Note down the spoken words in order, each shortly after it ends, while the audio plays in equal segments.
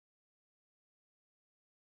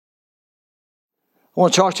I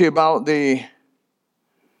want to talk to you about the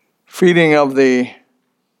feeding of the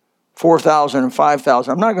 4,000 and 5,000.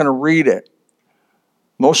 I'm not going to read it.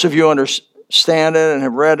 Most of you understand it and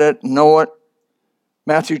have read it, know it.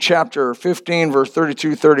 Matthew chapter 15, verse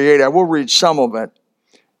 32, 38. I will read some of it.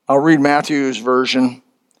 I'll read Matthew's version.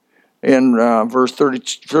 In verse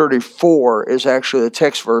 34 is actually the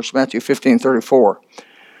text verse, Matthew 15, 34.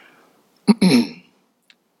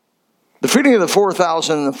 The feeding of the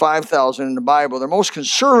 4,000 and the 5,000 in the Bible, the most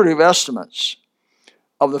conservative estimates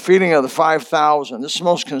of the feeding of the 5,000, this is the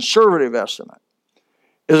most conservative estimate,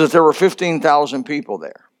 is that there were 15,000 people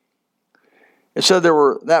there. It said there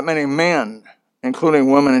were that many men,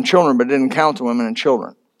 including women and children, but didn't count the women and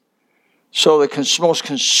children. So the most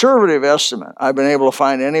conservative estimate I've been able to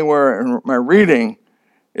find anywhere in my reading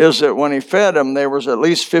is that when he fed them, there was at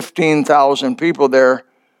least 15,000 people there,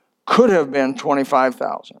 could have been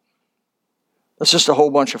 25,000. That's just a whole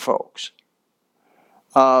bunch of folks.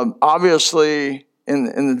 Obviously,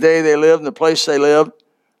 in the day they lived, in the place they lived,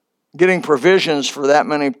 getting provisions for that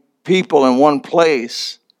many people in one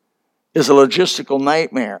place is a logistical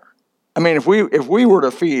nightmare. I mean, if we were to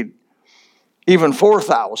feed even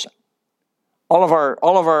 4,000, all of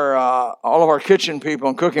our kitchen people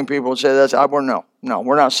and cooking people would say we're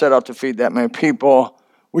not set up to feed that many people.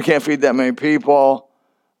 We can't feed that many people.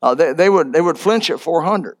 They would flinch at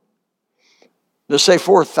 400. Just say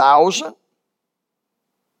 4,000,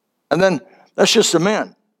 and then that's just the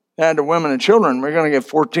men. Add the women and children, we're going to get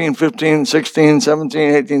 14, 15, 16,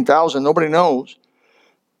 17, 18,000. Nobody knows.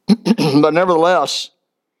 But nevertheless,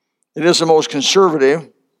 it is the most conservative.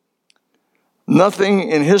 Nothing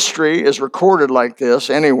in history is recorded like this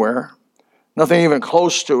anywhere. Nothing even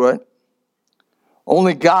close to it.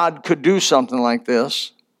 Only God could do something like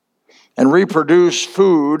this and reproduce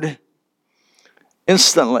food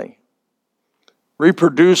instantly.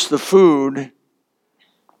 Reproduce the food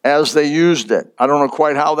as they used it. I don't know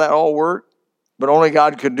quite how that all worked, but only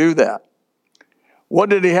God could do that.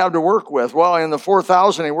 What did he have to work with? Well, in the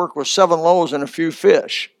 4,000, he worked with 7 loaves and a few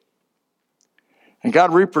fish. And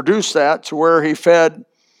God reproduced that to where he fed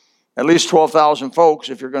at least 12,000 folks,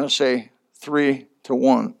 if you're going to say 3 to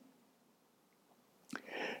 1.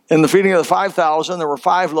 In the feeding of the 5,000, there were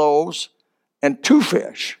 5 loaves and 2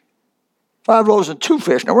 fish. 5 loaves and 2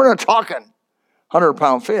 fish. Now, we're not talking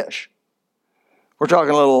 100-pound fish. We're talking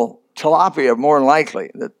a little tilapia, more than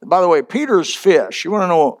likely. By the way, Peter's fish, you want to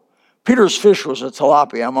know, Peter's fish was a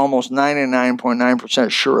tilapia. I'm almost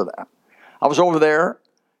 99.9% sure of that. I was over there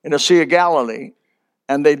in the Sea of Galilee,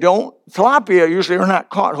 and tilapia usually are not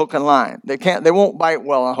caught hook and line. They won't bite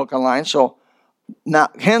well on hook and line. So now,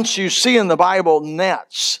 hence you see in the Bible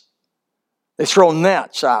nets. They throw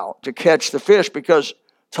nets out to catch the fish because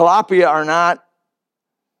tilapia are not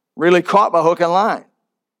really caught by hook and line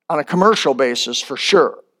on a commercial basis for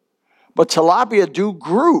sure. But tilapia do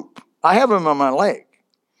group. I have them on my lake.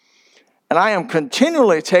 And I am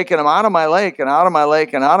continually taking them out of my lake and out of my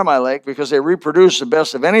lake and out of my lake because they reproduce the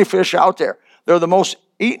best of any fish out there. They're the most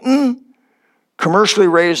eaten, commercially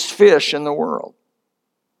raised fish in the world.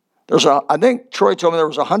 I think Troy told me there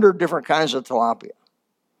was 100 different kinds of tilapia.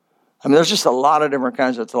 I mean, there's just a lot of different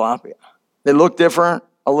kinds of tilapia. They look different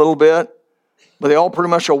a little bit, but they all pretty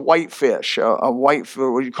much are white fish,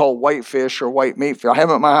 what you call white fish or white meat fish. I have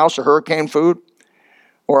them at my house, a hurricane food,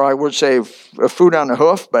 or I would say a food on the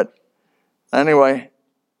hoof, but anyway.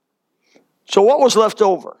 So what was left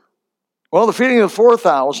over? Well, the feeding of the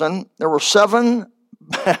 4,000, there were 7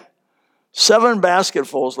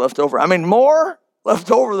 basketfuls left over. I mean, more left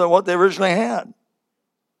over than what they originally had.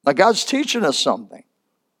 Now, God's teaching us something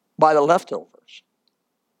by the leftovers.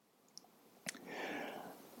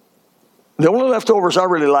 The only leftovers I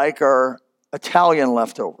really like are Italian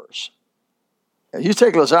leftovers. You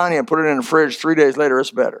take lasagna and put it in the fridge, 3 days later,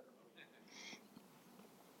 it's better.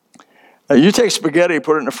 You take spaghetti,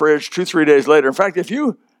 put it in the fridge, 2-3 days later. In fact, if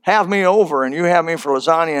you have me over and you have me for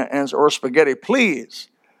lasagna or spaghetti, please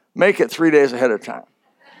make it 3 days ahead of time.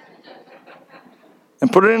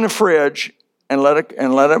 And put it in the fridge and let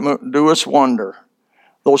it do its wonder.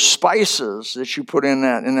 Those spices that you put in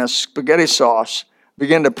that spaghetti sauce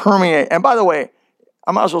begin to permeate. And by the way,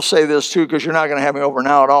 I might as well say this too, because you're not going to have me over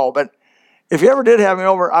now at all. But if you ever did have me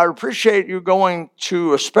over, I would appreciate you going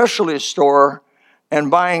to a specialty store and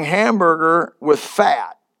buying hamburger with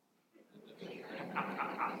fat.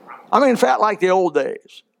 I mean fat like the old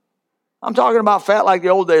days. I'm talking about fat like the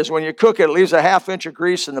old days. When you cook it, it leaves a ½ inch of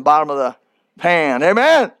grease in the bottom of the pan.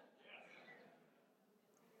 Amen?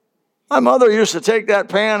 My mother used to take that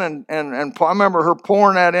pan and I remember her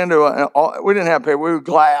pouring that into we didn't have paper, we would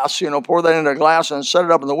glass, pour that into a glass and set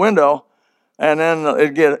it up in the window and then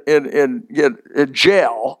it'd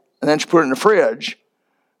gel, and then you put it in the fridge.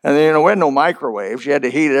 And then, we had no microwaves. You had to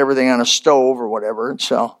heat everything on a stove or whatever. And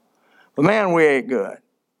so, but man, we ate good.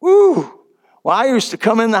 Woo! Well, I used to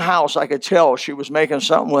come in the house, I could tell she was making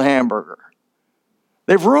something with hamburger.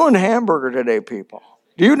 They've ruined hamburger today, people.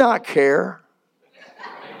 Do you not care?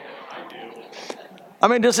 I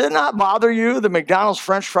mean, does it not bother you that McDonald's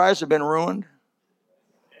French fries have been ruined?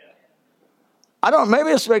 Maybe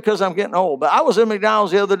it's because I'm getting old, but I was in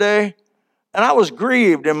McDonald's the other day, and I was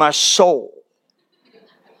grieved in my soul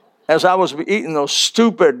as I was eating those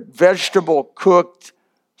stupid vegetable-cooked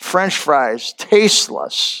French fries,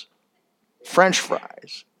 tasteless French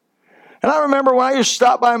fries. And I remember when I used to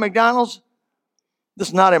stop by McDonald's, this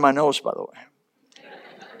is not in my notes, by the way.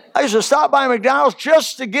 I used to stop by McDonald's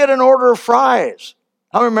just to get an order of fries.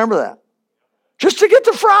 I remember that. Just to get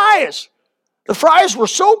the fries. The fries were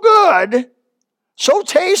so good, so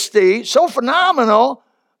tasty, so phenomenal,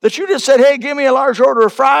 that you just said, hey, give me a large order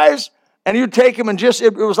of fries, and you'd take them and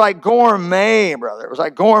it was like gourmet, brother. It was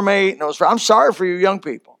like gourmet eating those fries. I'm sorry for you young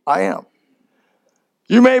people. I am.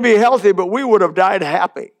 You may be healthy, but we would have died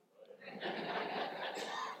happy.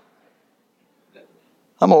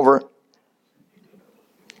 I'm over it.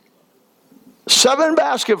 7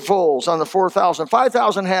 basketfuls on the 4,000.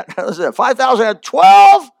 5,000 had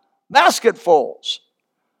 12 basketfuls.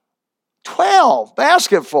 12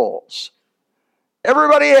 basketfuls.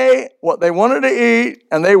 Everybody ate what they wanted to eat,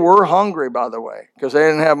 and they were hungry, by the way, because they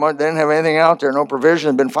didn't have much, they didn't have anything out there, no provision.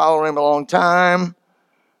 Had been following him a long time,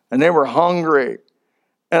 and they were hungry.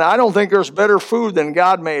 And I don't think there's better food than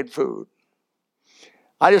God-made food.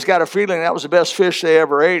 I just got a feeling that was the best fish they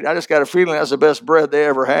ever ate. I just got a feeling that's the best bread they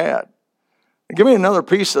ever had. Give me another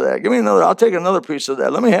piece of that. Give me another. I'll take another piece of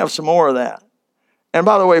that. Let me have some more of that. And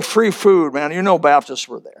by the way, free food, man. You know Baptists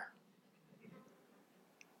were there.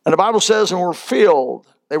 And the Bible says, and were filled.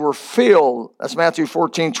 They were filled. That's Matthew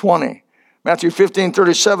 14:20. Matthew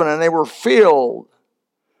 15:37, and they were filled.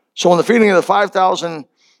 So in the feeding of the 5,000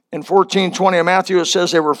 in 14:20 of Matthew, it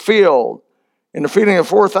says they were filled. In the feeding of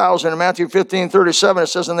 4,000 in Matthew 15:37, it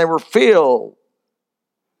says, and they were filled.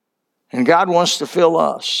 And God wants to fill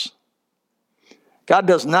us. God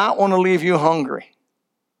does not want to leave you hungry.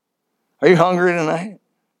 Are you hungry tonight?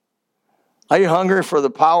 Are you hungry for the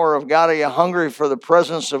power of God? Are you hungry for the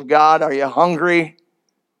presence of God? Are you hungry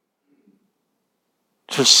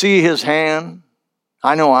to see His hand?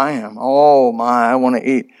 I know I am. Oh my, I want to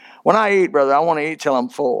eat. When I eat, brother, I want to eat till I'm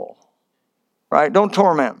full. Right? Don't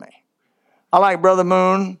torment me. I like Brother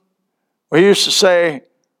Moon, where he used to say,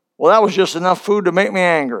 well, that was just enough food to make me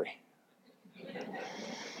angry.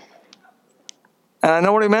 And I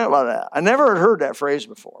know what he meant by that. I never had heard that phrase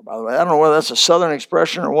before, by the way. I don't know whether that's a Southern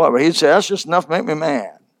expression or what, but he'd say, that's just enough to make me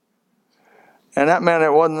mad. And that meant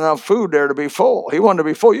there wasn't enough food there to be full. He wanted to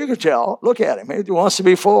be full. You could tell. Look at him. He wants to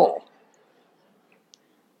be full.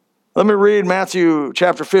 Let me read Matthew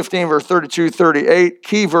chapter 15, verse 32, 38.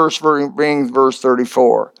 Key verse being verse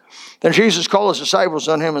 34. Then Jesus called his disciples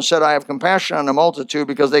on him and said, I have compassion on the multitude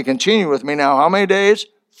because they continue with me now. How many days?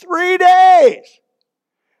 3 days.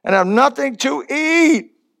 And have nothing to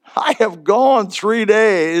eat. I have gone 3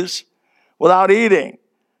 days without eating.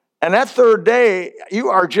 And that third day, you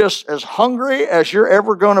are just as hungry as you're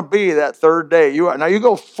ever going to be that third day. Now you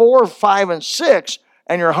go 4, 5, and 6,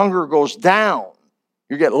 and your hunger goes down.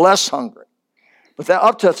 You get less hungry. But that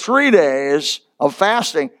up to 3 days of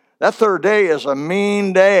fasting, that third day is a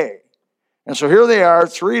mean day. And so here they are,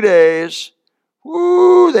 3 days.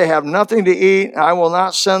 Woo, they have nothing to eat. I will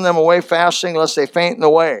not send them away fasting lest they faint in the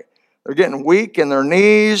way. They're getting weak in their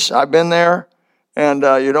knees. I've been there. And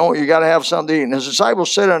you got to have something to eat. And his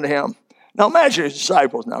disciples said unto him, now imagine his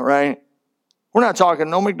disciples now, right? We're not talking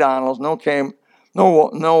no McDonald's, no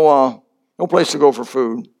place to go for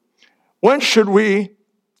food. When should we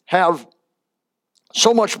have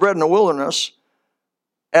so much bread in the wilderness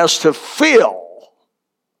as to fill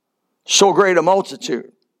so great a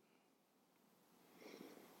multitude?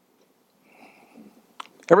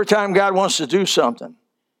 Every time God wants to do something,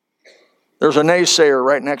 there's a naysayer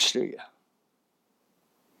right next to you.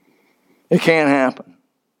 It can't happen.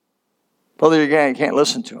 Brother, you can't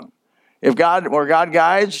listen to him. Where God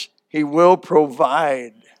guides, He will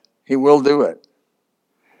provide. He will do it.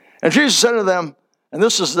 And Jesus said to them, and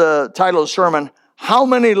this is the title of the sermon, how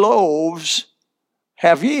many loaves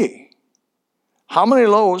have ye? How many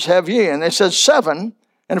loaves have ye? And they said 7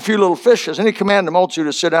 and a few little fishes. And He commanded the multitude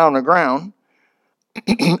to sit down on the ground.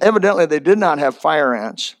 Evidently, they did not have fire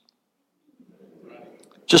ants.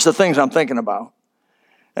 Just the things I'm thinking about.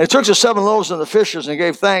 And He took the 7 loaves and the fishes and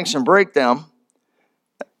gave thanks and brake them.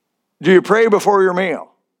 Do you pray before your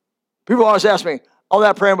meal? People always ask me, all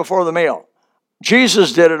that praying before the meal.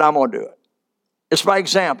 Jesus did it, I'm going to do it. It's by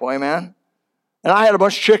example, amen? And I had a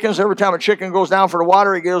bunch of chickens. Every time a chicken goes down for the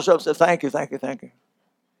water, he goes up and says, thank you, thank you, thank you.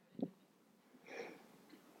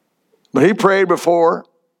 But he prayed before,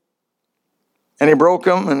 and he broke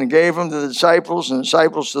them, and he gave them to the disciples, and the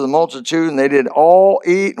disciples to the multitude, and they did all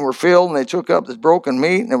eat and were filled, and they took up this broken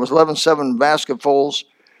meat, and there was 7 basketfuls,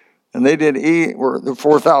 and they did eat, were the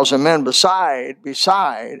 4,000 men beside,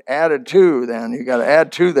 added to, then you got to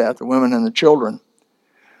add to that the women and the children.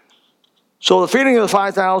 So the feeding of the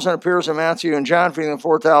 5,000 appears in Matthew and John, feeding the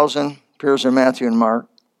 4,000 appears in Matthew and Mark.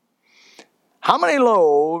 How many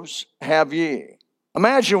loaves have ye?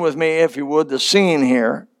 Imagine with me, if you would, the scene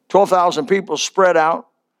here. 12,000 people spread out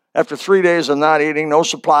after 3 days of not eating, no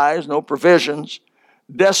supplies, no provisions.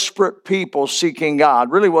 Desperate people seeking God.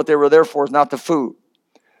 Really what they were there for is not the food.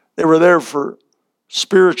 They were there for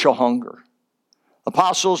spiritual hunger.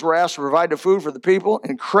 Apostles were asked to provide the food for the people.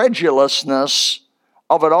 Incredulousness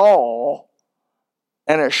of it all,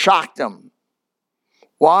 and it shocked them.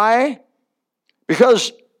 Why?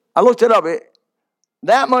 Because I looked it up.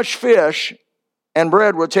 That much fish and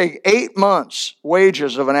bread would take 8 months'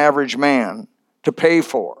 wages of an average man to pay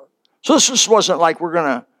for. So this just wasn't like we're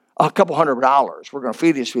going to, a couple $100, we're going to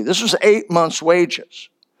feed these people. This was 8 months' wages.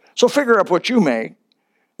 So figure up what you make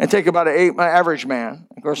and take about an average man.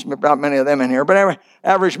 Of course, not many of them in here, but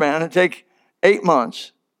average man, and take 8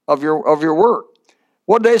 months of your work.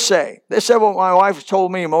 What did they say? They said what my wife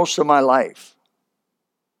told me most of my life.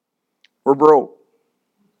 We're broke.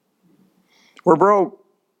 We're broke.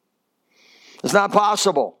 It's not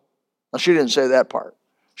possible. Now, she didn't say that part.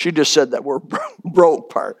 She just said that we're broke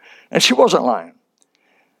part. And she wasn't lying.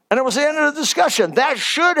 And it was the end of the discussion. That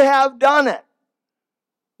should have done it.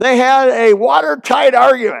 They had a watertight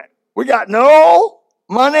argument. We got no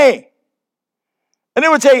money. And it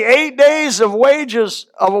would take 8 days of wages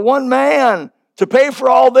of one man to pay for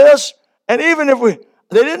all this. And even if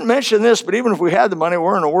they didn't mention this, but even if we had the money,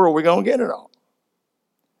 where in the world are we going to get it all?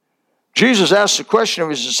 Jesus asked the question of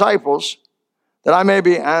his disciples that I may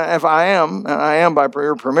be, if I am, and I am by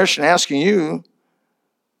your permission, asking you,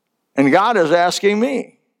 and God is asking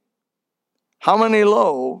me, how many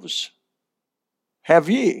loaves have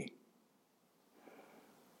ye?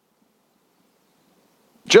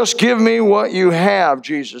 Just give me what you have,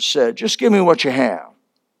 Jesus said. Just give me what you have.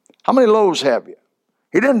 How many loaves have you?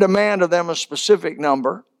 He didn't demand of them a specific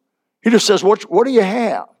number. He just says, what do you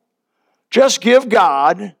have? Just give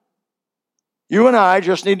God, you and I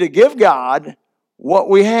just need to give God what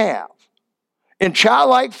we have. In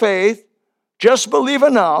childlike faith, just believe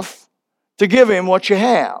enough to give him what you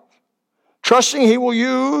have. Trusting he will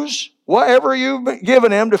use whatever you've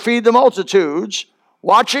given him to feed the multitudes,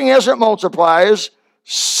 watching as it multiplies,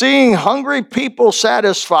 seeing hungry people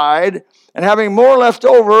satisfied, and having more left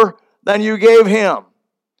over than you gave him.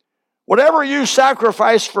 Whatever you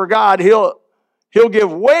sacrifice for God, he'll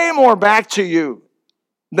give way more back to you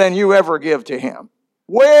than you ever give to him.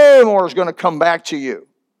 Way more is going to come back to you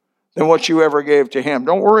than what you ever gave to him.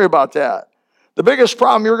 Don't worry about that. The biggest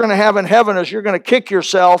problem you're going to have in heaven is you're going to kick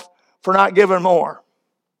yourself for not giving more.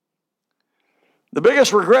 The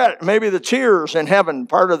biggest regret, maybe the tears in heaven,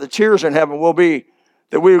 part of the tears in heaven will be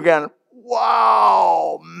that we've gone,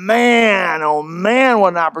 wow, man, oh man,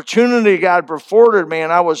 what an opportunity God afforded me.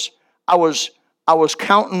 And I was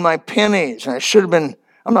counting my pennies, and I should have been,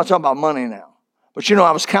 I'm not talking about money now, but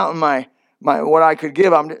I was counting my what I could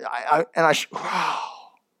give. Wow.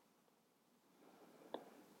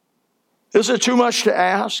 Is it too much to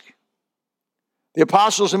ask? The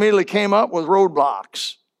apostles immediately came up with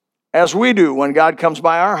roadblocks, as we do when God comes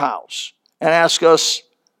by our house and asks us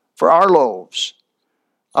for our loaves.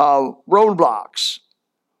 Roadblocks.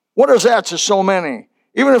 What is that to so many?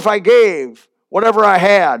 Even if I gave whatever I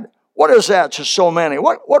had, what is that to so many?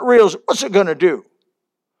 What's it going to do?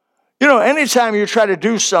 Anytime you try to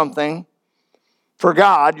do something for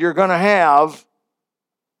God, you're going to have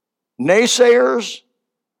naysayers,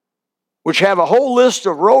 which have a whole list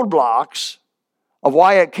of roadblocks of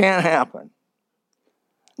why it can't happen.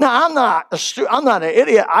 Now, I'm not an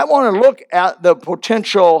idiot. I want to look at the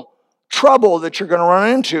potential trouble that you're going to run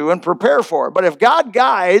into and prepare for it. But if God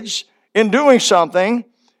guides in doing something,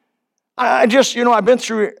 I've been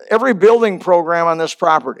through every building program on this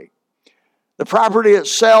property. The property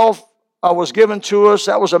itself was given to us.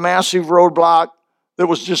 That was a massive roadblock that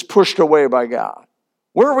was just pushed away by God.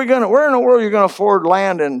 Where in the world are you going to afford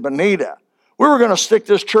land in Bonita? We were going to stick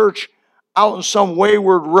this church out in some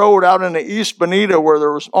wayward road out in the East Bonita where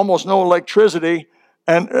there was almost no electricity,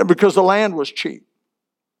 and because the land was cheap.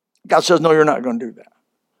 God says, no, you're not going to do that.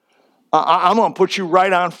 I'm going to put you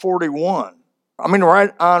right on 41.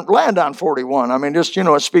 Land on 41. I mean, just,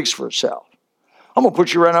 it speaks for itself. I'm going to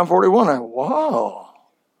put you right on 41. Whoa.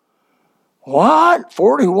 What?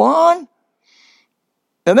 41?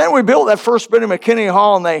 And then we built that first bit in McKinney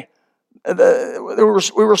Hall, and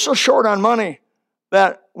we were so short on money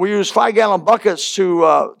that we used 5-gallon buckets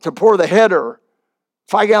to pour the header.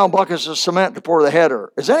 5-gallon buckets of cement to pour the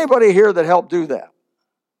header. Is anybody here that helped do that?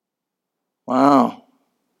 Wow.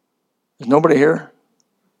 Is nobody here?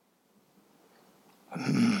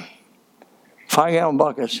 5-gallon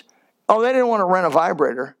buckets. Oh, they didn't want to rent a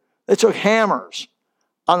vibrator. They took hammers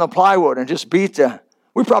on the plywood and just beat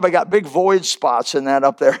we probably got big void spots in that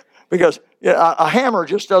up there because a hammer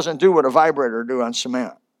just doesn't do what a vibrator do on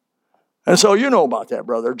cement. And so you know about that,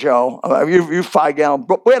 Brother Joe. You 5-gallon.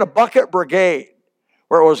 We had a bucket brigade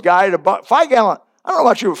where it was 5-gallon. I don't know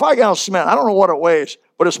about you, 5-gallon cement. I don't know what it weighs,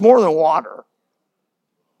 but it's more than water.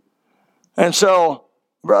 And so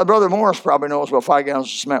Brother Morris probably knows what 5 gallons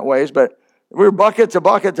of cement weighs, but we were bucket to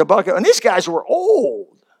bucket to bucket. And these guys were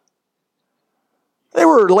old. They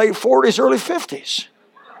were late 40s, early 50s.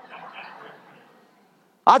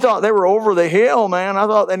 I thought they were over the hill, man. I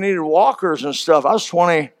thought they needed walkers and stuff. I was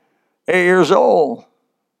 28 years old.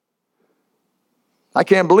 I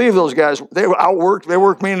can't believe those guys. They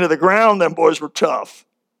worked me into the ground. Them boys were tough.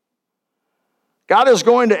 God is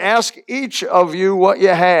going to ask each of you what you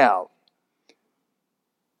have.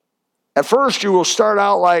 At first, you will start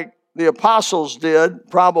out like the apostles did,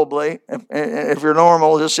 probably. If you're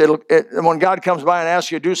normal, when God comes by and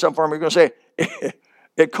asks you to do something for him, you're going to say,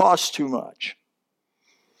 it costs too much.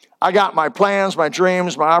 I got my plans, my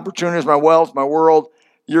dreams, my opportunities, my wealth, my world.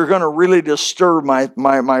 You're going to really disturb my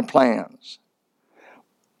plans.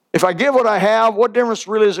 If I give what I have, what difference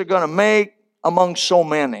really is it going to make among so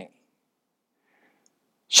many?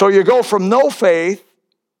 So you go from no faith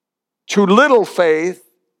to little faith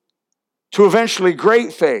to eventually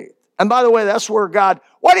great faith. And by the way, that's where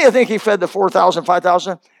why do you think he fed the 4,000,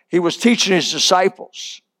 5,000? He was teaching his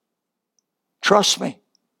disciples. Trust me.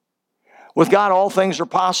 With God, all things are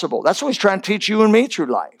possible. That's what he's trying to teach you and me through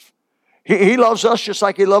life. He loves us just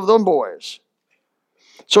like he loved them boys.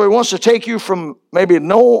 So he wants to take you from maybe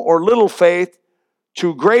no or little faith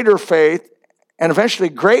to greater faith and eventually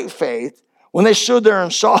great faith. When they stood there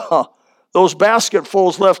and saw those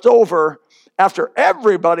basketfuls left over after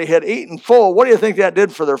everybody had eaten full, what do you think that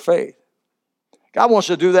did for their faith? God wants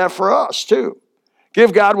to do that for us too.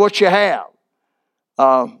 Give God what you have.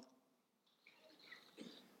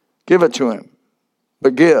 Give it to him.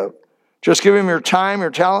 But give. Just give him your time,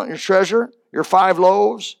 your talent, your treasure, your 5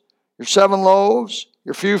 loaves, your 7 loaves,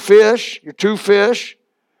 your few fish, your 2 fish,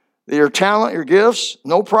 your talent, your gifts,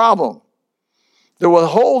 no problem. The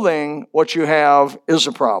withholding what you have is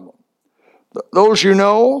a problem. Those you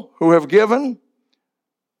know who have given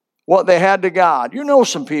what they had to God. You know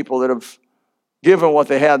some people that have given what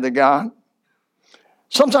they had to God.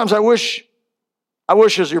 Sometimes I wish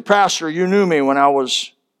as your pastor you knew me when I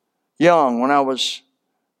was young, when I was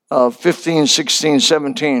 15, 16,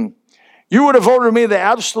 17. You would have voted me the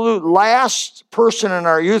absolute last person in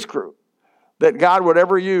our youth group that God would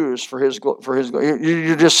ever use for his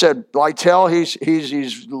you just said, Lytel,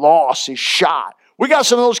 he's lost, he's shot. We got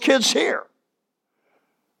some of those kids here.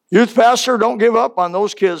 Youth pastor, don't give up on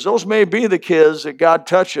those kids. Those may be the kids that God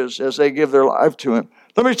touches as they give their life to him.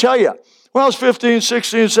 Let me tell you, when I was 15,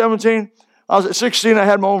 16, 17, I was at 16, I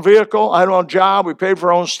had my own vehicle, I had my own job, we paid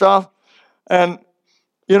for our own stuff. And,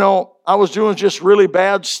 I was doing just really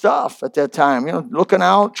bad stuff at that time, looking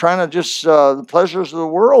out, trying to just the pleasures of the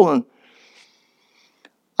world. And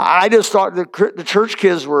I just thought the church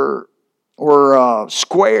kids were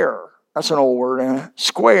square. That's an old word, isn't it?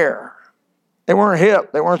 Square. They weren't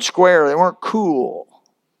hip. They weren't square. They weren't cool.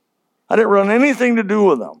 I didn't want anything to do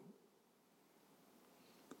with them.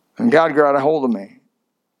 And God got a hold of me.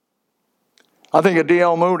 I think of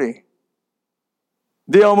D.L. Moody.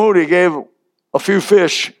 D.L. Moody gave a few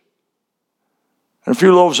fish and a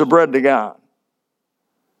few loaves of bread to God.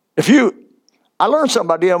 I learned something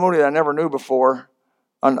about D.L. Moody that I never knew before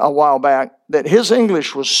a while back, that his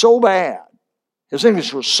English was so bad. His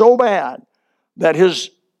English was so bad that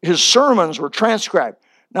his sermons were transcribed.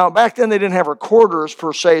 Now, back then they didn't have recorders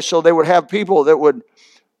per se, so they would have people that would,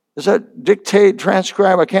 is that dictate,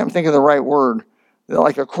 transcribe? I can't think of the right word. They're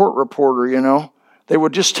like a court reporter, They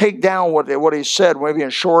would just take down what he said, maybe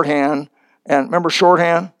in shorthand. And remember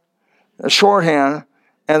shorthand? Shorthand.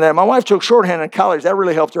 And then my wife took shorthand in college. That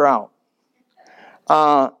really helped her out.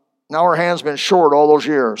 Now her hand's been short all those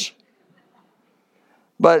years.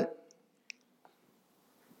 But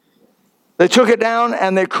They took it down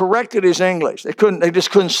and they corrected his English. They just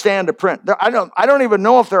couldn't stand to print. I don't even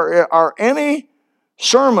know if there are any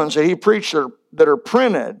sermons that he preached that are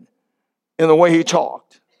printed in the way he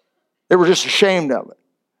talked. They were just ashamed of it.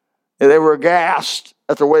 They were aghast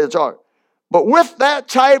at the way they talked. But with that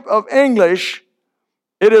type of English,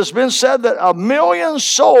 it has been said that 1 million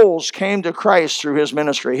souls came to Christ through his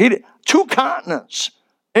ministry. 2 continents,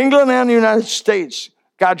 England and the United States,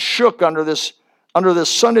 God shook under this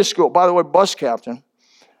Sunday school. By the way, bus captain,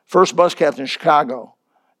 first bus captain in Chicago,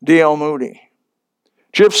 D.L. Moody.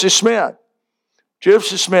 Gypsy Smith,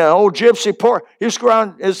 old gypsy, poor. He used to go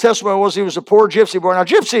around, his testimony was he was a poor gypsy boy. Now,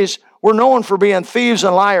 gypsies were known for being thieves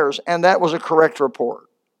and liars, and that was a correct report.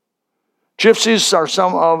 Gypsies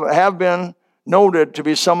have been noted to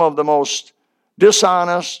be some of the most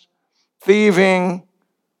dishonest, thieving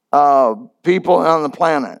people on the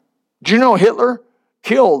planet. Do you know Hitler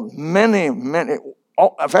killed many, in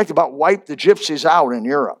fact, about wiped the gypsies out in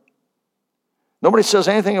Europe? Nobody says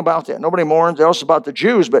anything about that. Nobody mourns else about the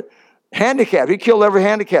Jews, but handicapped. He killed every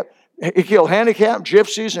handicap. He killed handicapped,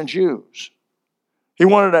 gypsies, and Jews. He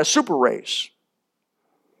wanted a super race.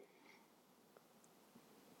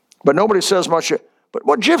 But nobody says much. But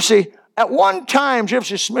what at one time,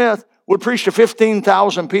 Gypsy Smith would preach to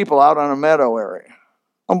 15,000 people out on a meadow area.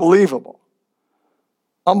 Unbelievable.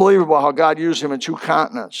 Unbelievable how God used him in 2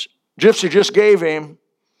 continents. Gypsy just gave him,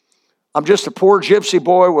 I'm just a poor gypsy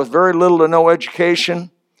boy with very little to no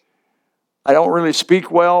education. I don't really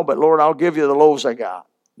speak well, but Lord, I'll give you the loaves I got.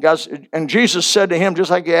 And Jesus said to him,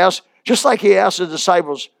 just like he asked the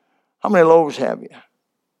disciples, how many loaves have you?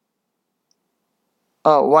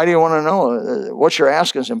 Why do you want to know? What you're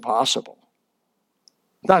asking is impossible.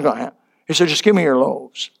 It's not going to happen. He said, just give me your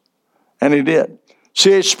loaves. And he did.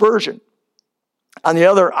 C.H. Spurgeon, on the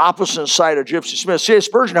other opposite side of Gypsy Smith. C.H.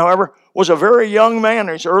 Spurgeon, however, was a very young man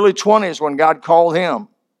in his early 20s when God called him.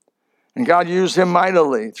 And God used him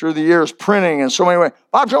mightily through the years, printing in so many ways.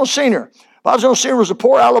 Bob Jones Sr. Bob Jones Sr. was a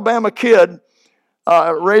poor Alabama kid,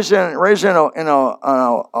 raised in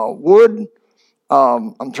a wood,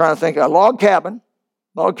 I'm trying to think, a log cabin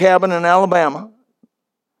in Alabama.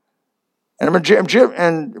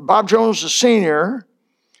 And Bob Jones, the senior,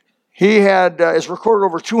 he has recorded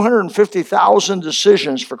over 250,000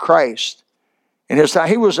 decisions for Christ in his time.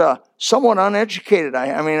 He was somewhat uneducated.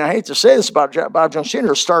 I hate to say this about Bob Jones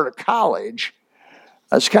Sr., started college.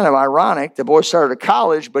 That's kind of ironic. The boy started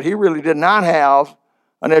college, but he really did not have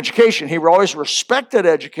an education. He always respected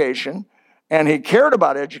education, and he cared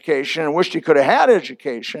about education and wished he could have had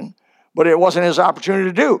education, but it wasn't his opportunity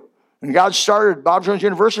to do. And God started Bob Jones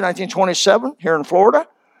University in 1927 here in Florida,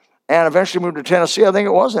 and eventually moved to Tennessee, I think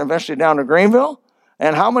it was, and eventually down to Greenville.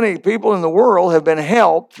 And how many people in the world have been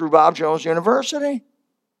helped through Bob Jones University?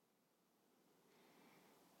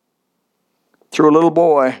 Through a little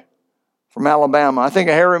boy from Alabama. I think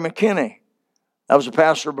of Harry McKinney. That was a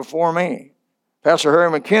pastor before me. Pastor Harry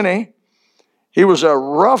McKinney, he was a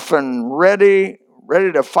rough and ready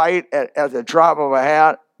to fight at the drop of a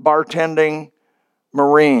hat, bartending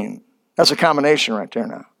Marine. That's a combination right there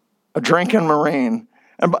now. A drinking Marine.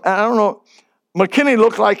 And I don't know, McKinney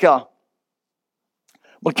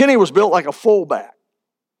was built like a fullback.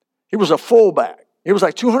 He was a fullback. He was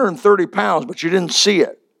like 230 pounds, but you didn't see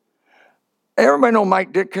it. Everybody know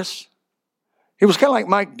Mike Ditkus? He was kind of like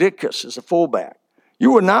Mike Ditkus as a fullback.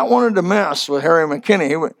 You would not want to mess with Harry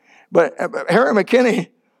McKinney. But Harry McKinney,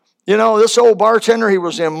 this old bartender, he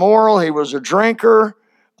was immoral. He was a drinker.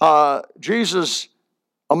 A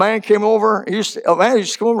man came over. He used to come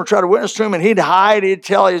over and try to witness to him, and he'd hide. He'd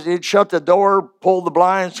shut the door, pull the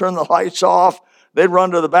blinds, turn the lights off. They'd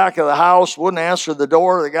run to the back of the house, wouldn't answer the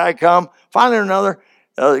door. The guy come. Finally,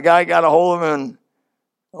 the guy got a hold of him, and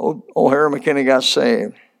old Harry McKinney got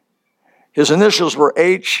saved. His initials were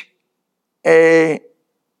H-A-M.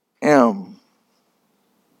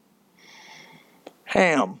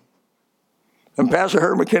 Ham. And Pastor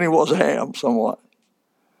Harry McKinney was a ham somewhat.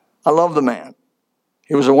 I love the man.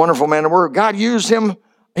 He was a wonderful man of word. God used him.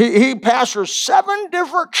 He pastored 7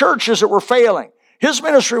 different churches that were failing. His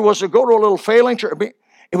ministry was to go to a little failing church.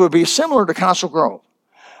 It would be similar to Council Grove.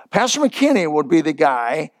 Pastor McKinney would be the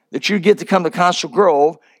guy that you'd get to come to Council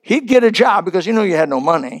Grove. He'd get a job because you had no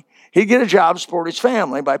money. He'd get a job to support his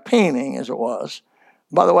family by painting, as it was.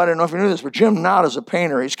 By the way, I don't know if you knew this, but Jim Knott is a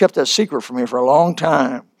painter. He's kept that secret from me for a long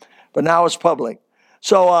time, but now it's public.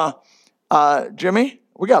 So, Jimmy,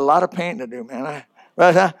 we got a lot of painting to do, man.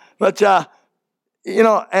 And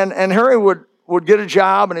Harry would get a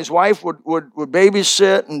job, and his wife would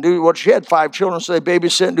babysit and do what she had 5 children, so they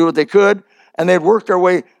babysit and do what they could, and they'd work their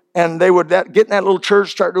way, and they would get in that little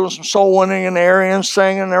church, start doing some soul winning in the area and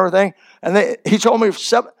singing and everything. And he told me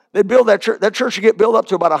they'd build that church. That church would get built up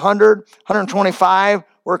to about 100, 125,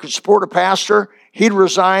 where it could support a pastor. He'd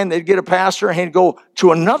resign. They'd get a pastor, and he'd go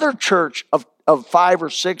to another church of 5 or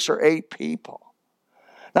 6 or 8 people.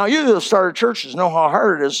 Now, you that started churches know how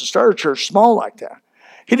hard it is to start a church small like that.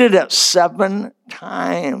 He did that 7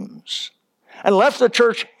 times and left the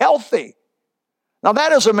church healthy. Now,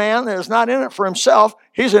 that is a man that is not in it for himself.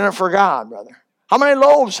 He's in it for God, brother. How many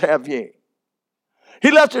loaves have ye?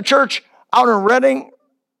 He left the church out in Redding,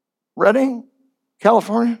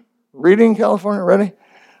 California? Redding,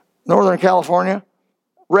 Northern California.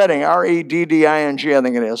 Redding, R-E-D-D-I-N-G, I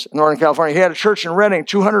think it is, Northern California. He had a church in Redding,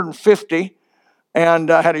 250, and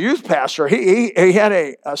had a youth pastor. He had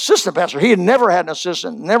an assistant pastor. He had never had an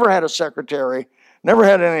assistant, never had a secretary, never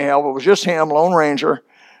had any help. It was just him, Lone Ranger.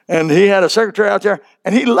 And he had a secretary out there.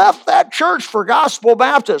 And he left that church for Gospel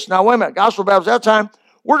Baptist. Now, wait a minute. Gospel Baptist, at that time,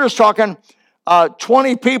 we're just talking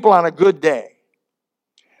 20 people on a good day.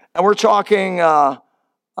 And we're talking,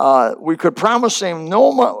 we could promise him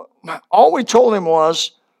no money. All we told him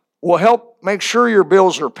was, we'll help make sure your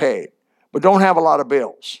bills are paid, but don't have a lot of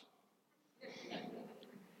bills.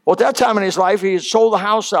 Well, at that time in his life, he had sold the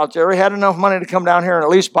house out there. He had enough money to come down here and at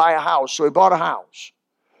least buy a house. So he bought a house.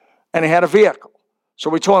 And he had a vehicle. So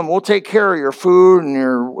we told him, we'll take care of your food and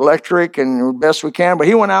your electric and the best we can. But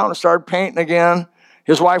he went out and started painting again.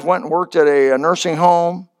 His wife went and worked at a nursing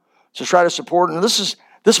home to try to support him.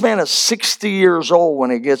 This man is 60 years old when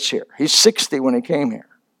he gets here. He's 60 when he came here.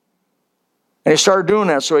 And he started doing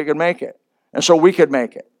that so he could make it. And so we could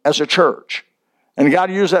make it as a church. And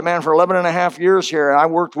God used that man for 11 and a half years here. And I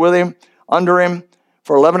worked with him, under him,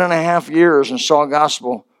 for 11 and a half years and saw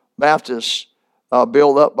Gospel Baptist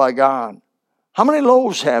built up by God. How many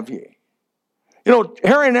loaves have ye? You know,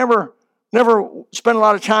 Harry never spent a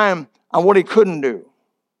lot of time on what he couldn't do.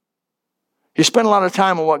 He spent a lot of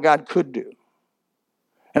time on what God could do.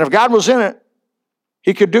 And if God was in it,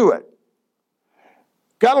 he could do it.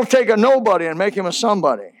 God will take a nobody and make him a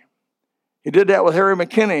somebody. He did that with Harry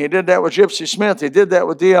McKinney. He did that with Gypsy Smith. He did that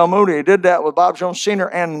with D.L. Moody. He did that with Bob Jones Sr.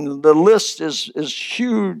 And the list is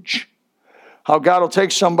huge. How God will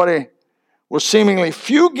take somebody with seemingly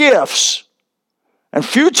few gifts and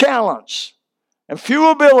few talents and few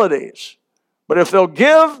abilities. But if they'll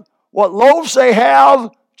give what loaves they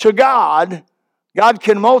have to God, God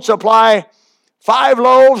can multiply 5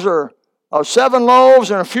 loaves or 7 loaves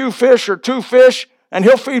and a few fish or 2 fish, and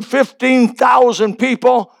he'll feed 15,000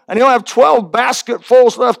 people, and he'll have 12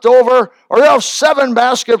 basketfuls left over, or he'll have 7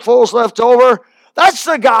 basketfuls left over. That's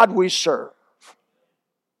the God we serve.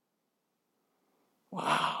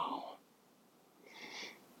 Wow.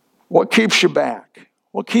 What keeps you back?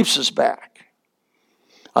 What keeps us back?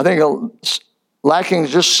 I think lacking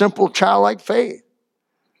just simple childlike faith.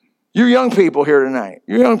 You young people here tonight,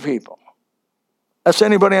 you young people. That's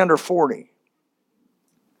anybody under 40.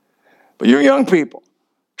 But you young people,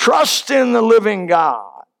 trust in the living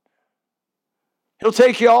God. He'll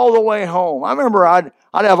take you all the way home. I remember I'd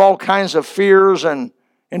have all kinds of fears and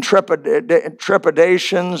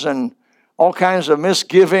trepidations and all kinds of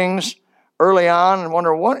misgivings early on and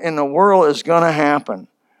wonder what in the world is going to happen.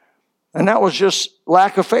 And that was just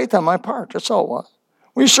lack of faith on my part. That's all it was.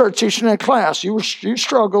 When you start teaching that class, you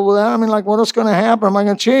struggle with that. I mean, like, what's going to happen? Am I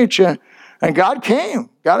going to teach? And God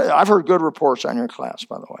came. I've heard good reports on your class,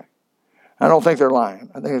 by the way. I don't think they're lying.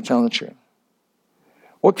 I think they're telling the truth.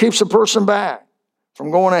 What keeps a person back from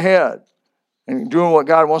going ahead and doing what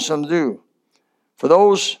God wants them to do? For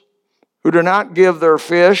those who do not give their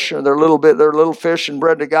fish or their little fish and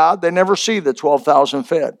bread to God, they never see the 12,000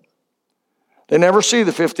 fed. They never see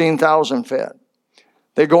the 15,000 fed.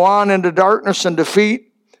 They go on into darkness and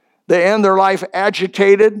defeat. They end their life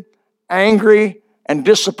agitated, angry, and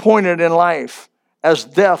disappointed in life as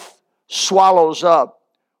death swallows up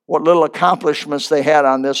what little accomplishments they had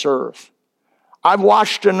on this earth. I've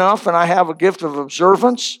watched enough, and I have a gift of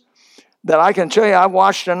observance, that I can tell you I've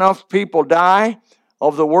watched enough people die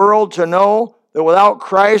of the world to know that without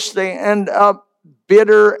Christ they end up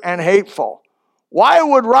bitter and hateful. Why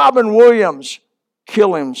would Robin Williams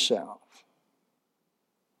kill himself?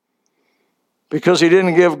 Because he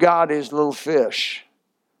didn't give God his little fish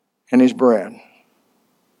and his bread.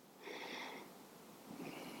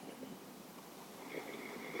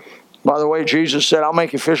 By the way, Jesus said, I'll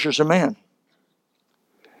make you fishers of men.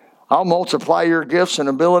 I'll multiply your gifts and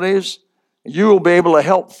abilities. You will be able to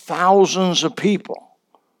help thousands of people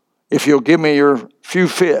if you'll give me your few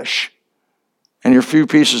fish and your few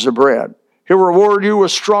pieces of bread. He'll reward you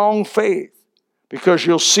with strong faith because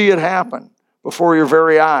you'll see it happen before your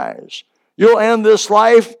very eyes. You'll end this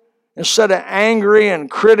life, instead of angry and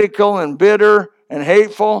critical and bitter and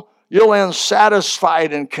hateful, you'll end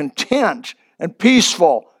satisfied and content and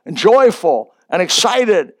peaceful and joyful and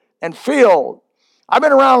excited and filled. I've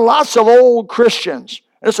been around lots of old Christians,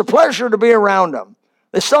 and it's a pleasure to be around them.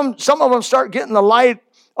 Some of them start getting the light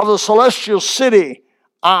of the celestial city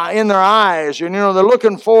in their eyes. And, they're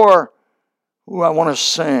looking for, I want to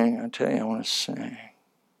sing. I tell you, I want to sing.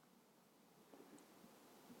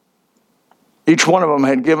 Each one of them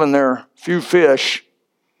had given their few fish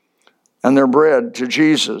and their bread to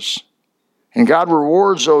Jesus. And God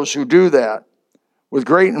rewards those who do that with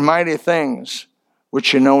great and mighty things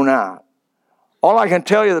which you know not. All I can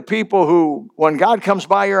tell you, the people who, when God comes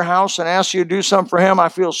by your house and asks you to do something for him, I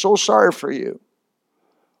feel so sorry for you.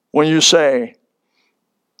 When you say,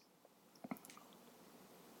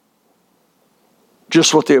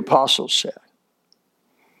 just what the apostles said.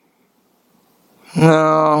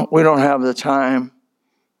 No, we don't have the time.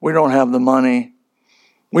 We don't have the money.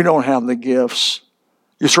 We don't have the gifts.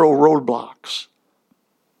 You throw roadblocks.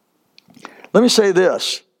 Let me say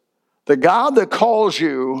this. The God that calls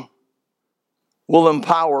you will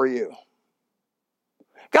empower you.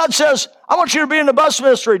 God says, I want you to be in the bus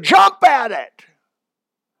ministry. Jump at it.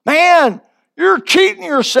 Man, you're cheating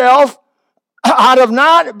yourself out of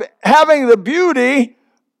not having the beauty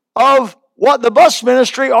of what the bus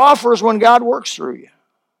ministry offers when God works through you.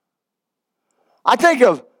 I think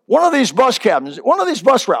of one of these bus cabins, one of these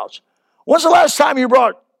bus routes. When's the last time you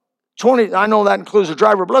brought 20, I know that includes a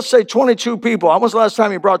driver, but let's say 22 people. When was the last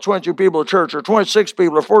time you brought 22 people to church, or 26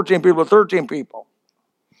 people, or 14 people, or 13 people?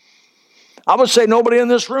 I would say nobody in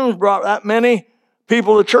this room has brought that many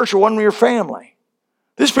people to church, or one of your family.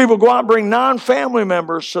 These people go out and bring non-family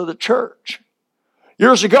members to the church.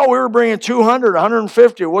 Years ago, we were bringing 200,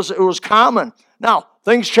 150. It was common. Now,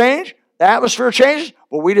 things change. The atmosphere changes,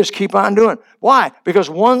 but we just keep on doing it. Why? Because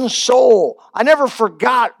one soul. I never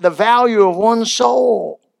forgot the value of one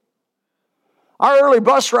soul. Our early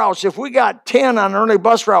bus routes, if we got 10 on an early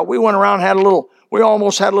bus route, we went around and we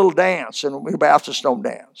almost had a little dance, and we Baptists don't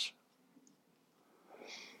dance.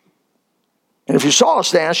 And if you saw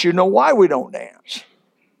us dance, you'd know why we don't dance.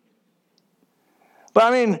 But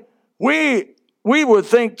I mean, we would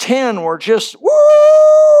think 10 were just, woo!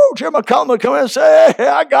 Jim McCullough would come in and say, hey,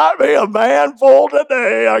 I got me a man full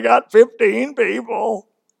today. I got 15 people.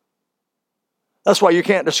 That's why you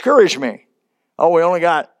can't discourage me. Oh, we only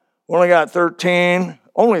got 13.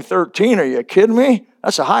 Only 13? Are you kidding me?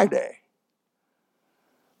 That's a high day.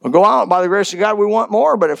 We'll go out. By the grace of God, we want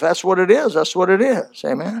more, but if that's what it is, that's what it is.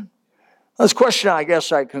 Amen? This question I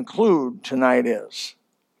guess I conclude tonight is,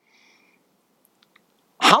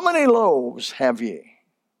 how many loaves have ye?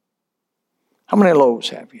 How many loaves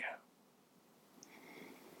have you?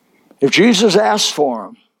 If Jesus asks for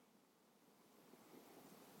them,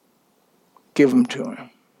 give them to him.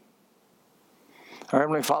 Our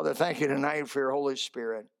Heavenly Father, thank you tonight for your Holy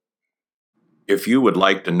Spirit. If you would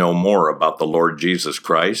like to know more about the Lord Jesus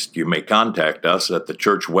Christ, you may contact us at the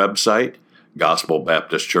church website,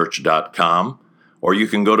 gospelbaptistchurch.com, or you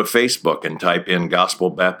can go to Facebook and type in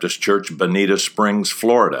Gospel Baptist Church, Bonita Springs,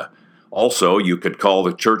 Florida. Also, you could call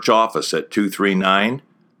the church office at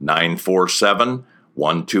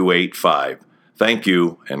 239-947-1285. Thank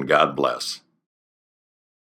you, and God bless.